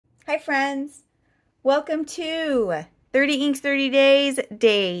Hi friends, welcome to 30 Inks 30 Days,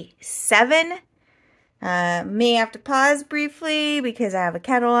 day 7. May have to pause briefly because I have a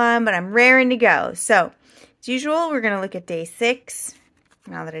kettle on, but I'm raring to go. So, as usual, we're going to look at day 6,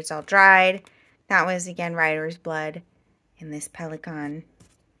 now that it's all dried. That was, again, Rider's Blood in this Pelican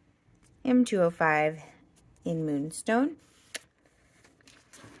M205 in Moonstone.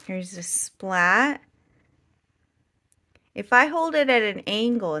 Here's the splat. If I hold it at an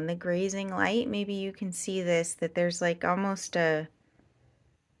angle in the grazing light, maybe you can see this, that there's like almost a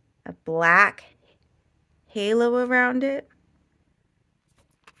black halo around it.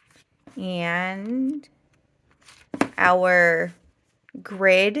 And our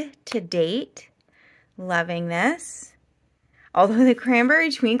grid to date, loving this. Although the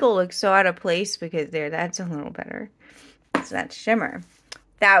Cranberry Twinkle looks so out of place because that's a little better. So that's shimmer.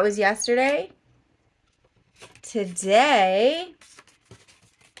 That was yesterday. Today,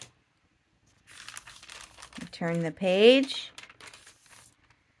 turn the page,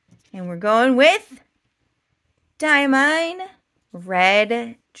 and we're going with Diamine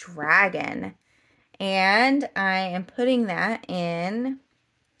Red Dragon. And I am putting that in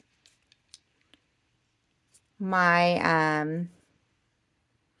my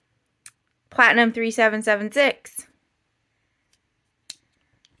Platinum 3776.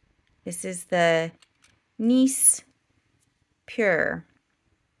 This is the Nice Pur.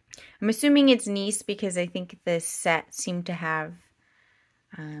 I'm assuming it's Nice because I think this set seemed to have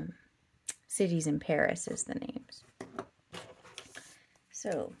cities in Paris as the names.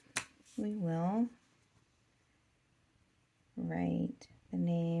 So we will write the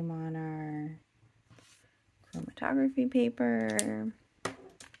name on our chromatography paper.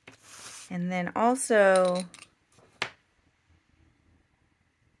 And then also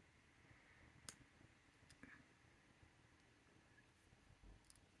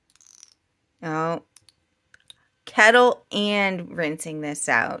kettle and rinsing this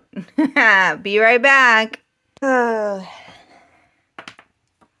out. Be right back. Here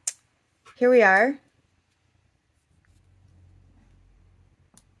we are.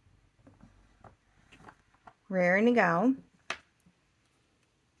 Raring to go.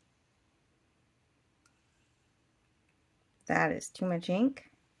 That is too much ink.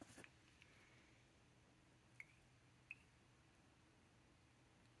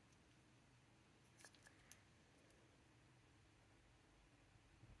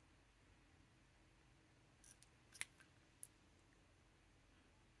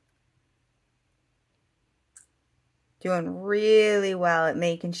 Doing really well at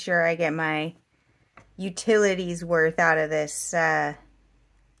making sure I get my utilities worth out of this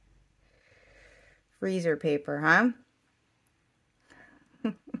freezer paper, huh?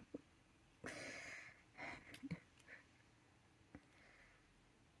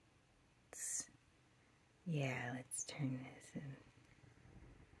 Yeah, let's turn this in.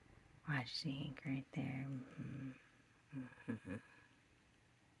 Watch the ink right there.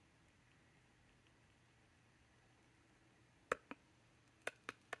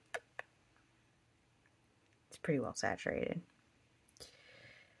 It's pretty well saturated,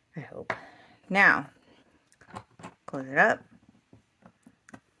 I hope. Now, close it up.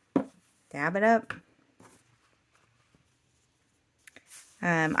 Dab it up.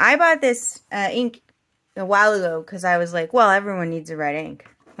 I bought this ink a while ago because I was like, well, everyone needs a red ink,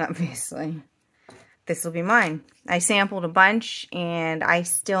 obviously. This will be mine. I sampled a bunch, and I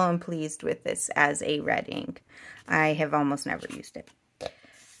still am pleased with this as a red ink. I have almost never used it.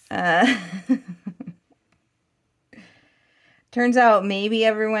 Turns out maybe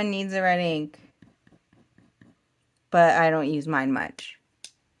everyone needs a red ink, but I don't use mine much.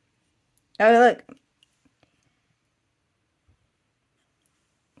 Oh, look.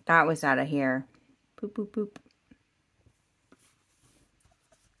 That was out of here. Poop, poop, poop.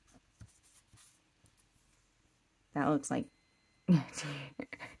 That looks like... You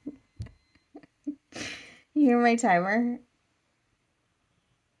hear my timer?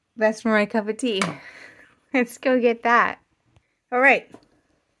 That's for my cup of tea. Let's go get that. All right.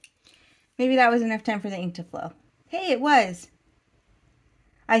 Maybe that was enough time for the ink to flow. Hey, it was.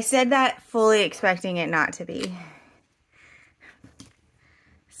 I said that fully expecting it not to be.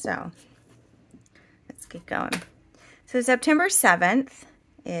 So, let's get going. So, September 7th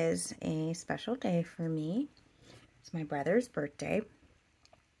is a special day for me. It's my brother's birthday.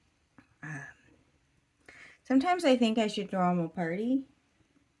 Sometimes I think I should throw him a party.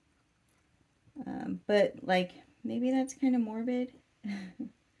 But, like, maybe that's kind of morbid.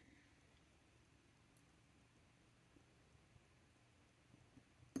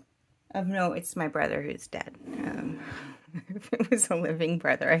 No, it's my brother who's dead. If it was a living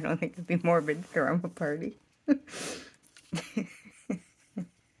brother, I don't think it'd be morbid to throw him a party.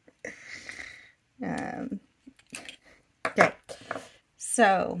 Okay,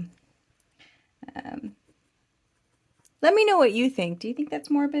 so let me know what you think. Do you think that's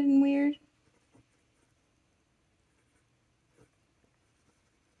morbid and weird?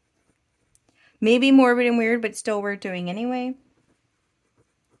 Maybe morbid and weird, but still worth doing anyway.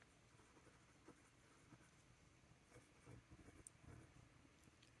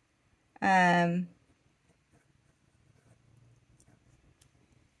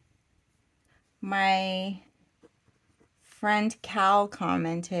 My friend Cal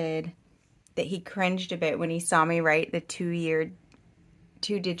commented that he cringed a bit when he saw me write the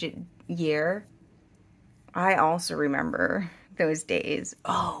 2-digit year. I also remember those days.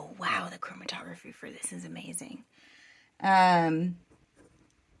 Oh, wow, the chromatography for this is amazing.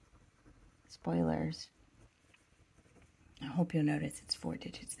 Spoilers. I hope you'll notice it's 4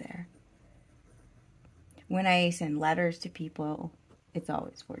 digits there. When I send letters to people, it's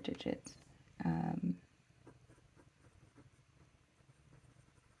always 4 digits.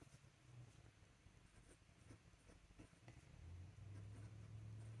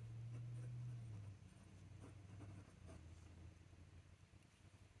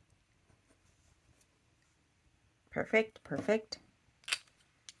 Perfect, perfect.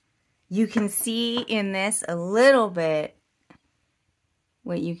 You can see in this a little bit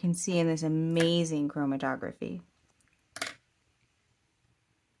what you can see in this amazing chromatography.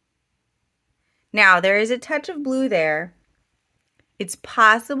 Now, there is a touch of blue there. It's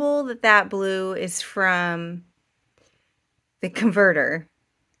possible that that blue is from the converter,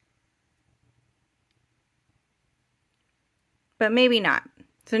 but maybe not.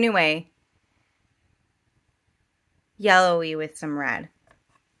 So anyway, yellowy with some red.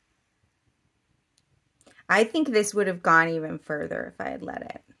 I think this would have gone even further if I had let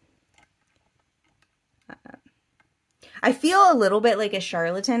it. I feel a little bit like a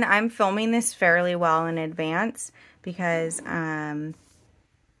charlatan. I'm filming this fairly well in advance because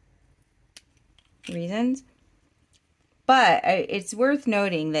reasons. But it's worth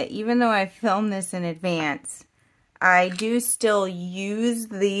noting that even though I filmed this in advance, I do still use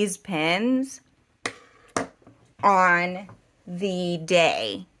these pens on the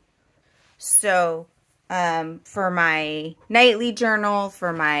day. So for my nightly journal,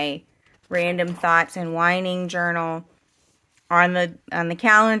 for my random thoughts and whining journal, on the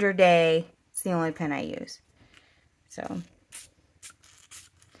calendar day, it's the only pen I use. So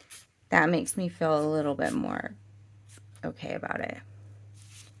that makes me feel a little bit more okay about it.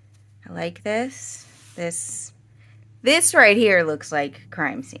 I like this. This right here looks like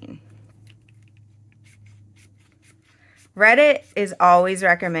crime scene. Reddit is always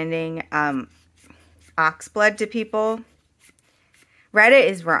recommending ox blood to people. Reddit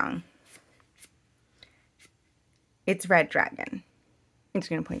is wrong. It's Red Dragon. I'm just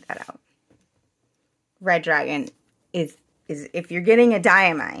going to point that out. Red Dragon is if you're getting a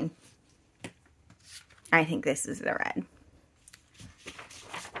Diamine, I think this is the red.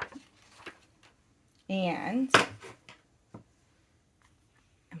 And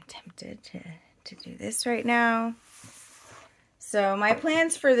I'm tempted to do this right now. So my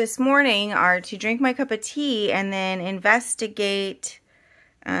plans for this morning are to drink my cup of tea and then investigate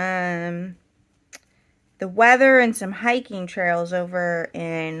the weather and some hiking trails over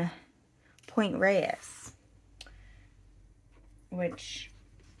in Point Reyes, which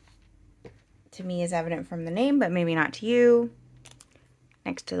to me is evident from the name, but maybe not to you.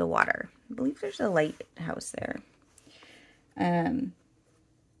 Next to the water. I believe there's a lighthouse there.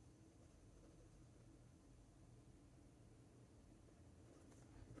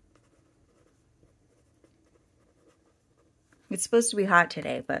 It's supposed to be hot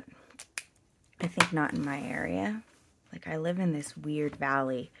today, but I think not in my area. Like, I live in this weird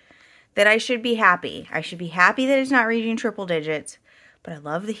valley that I should be happy. I should be happy that it's not reaching triple digits, but I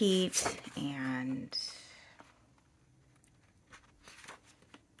love the heat, and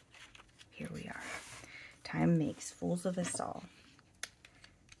here we are. Time makes fools of us all.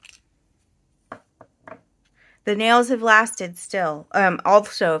 The nails have lasted still.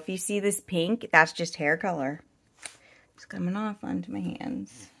 Also, if you see this pink, that's just hair color. It's coming off onto my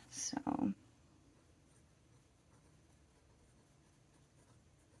hands, so...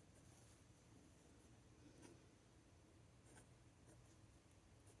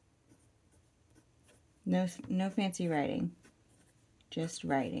 No fancy writing, just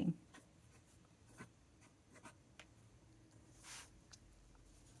writing.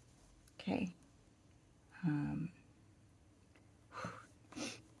 Okay. I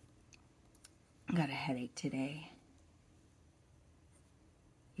got a headache today.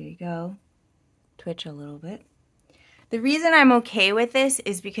 you go. Twitch a little bit. The reason I'm okay with this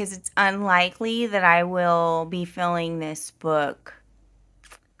is because it's unlikely that I will be filling this book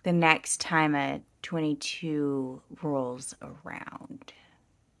the next time a 22 rolls around.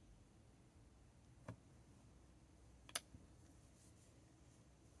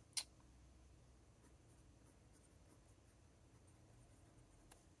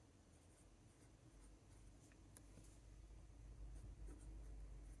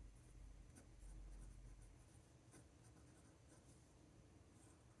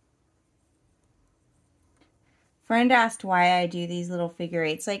 Friend asked why I do these little figure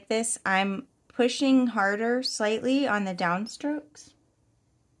eights like this. I'm pushing harder slightly on the downstrokes.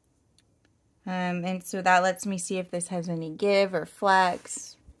 And so that lets me see if this has any give or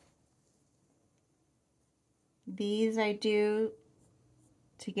flex. These I do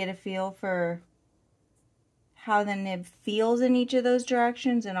to get a feel for how the nib feels in each of those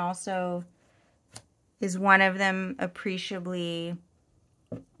directions, and also is one of them appreciably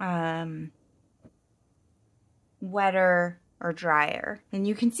wetter or drier. And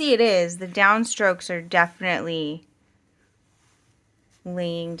you can see it is. The downstrokes are definitely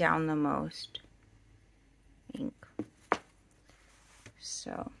laying down the most ink.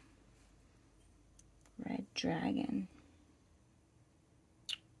 So, Red Dragon.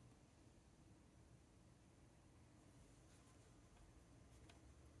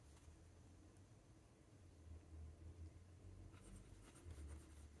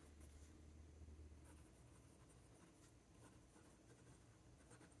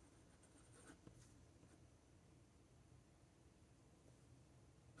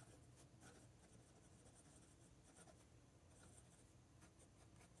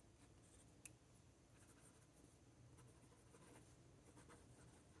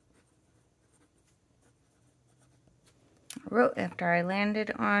 Wrote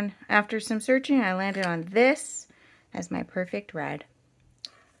after some searching, I landed on this as my perfect red.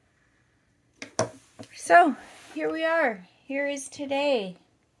 So here we are. Here is today,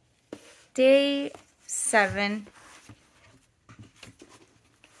 day 7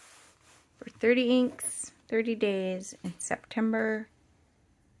 for 30 inks, 30 days in September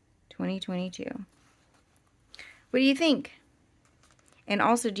 2022. What do you think? And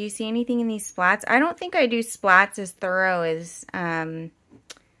also, do you see anything in these splats? I don't think I do splats as thorough as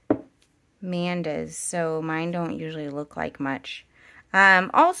Manda's, so mine don't usually look like much.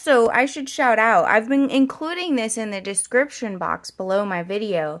 Also, I should shout out, I've been including this in the description box below my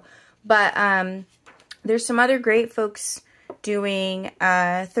video, but there's some other great folks doing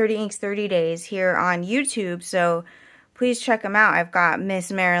 30 Inks 30 Days here on YouTube, so please check them out. I've got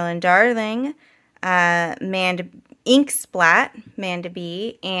Miss Marilyn Darling, Ink Splat, Manda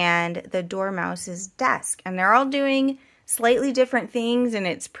B, and the Dormouse's Desk. And they're all doing slightly different things, and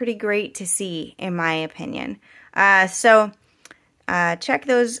it's pretty great to see, in my opinion. So check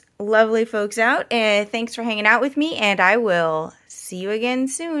those lovely folks out, and thanks for hanging out with me, and I will see you again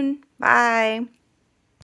soon. Bye!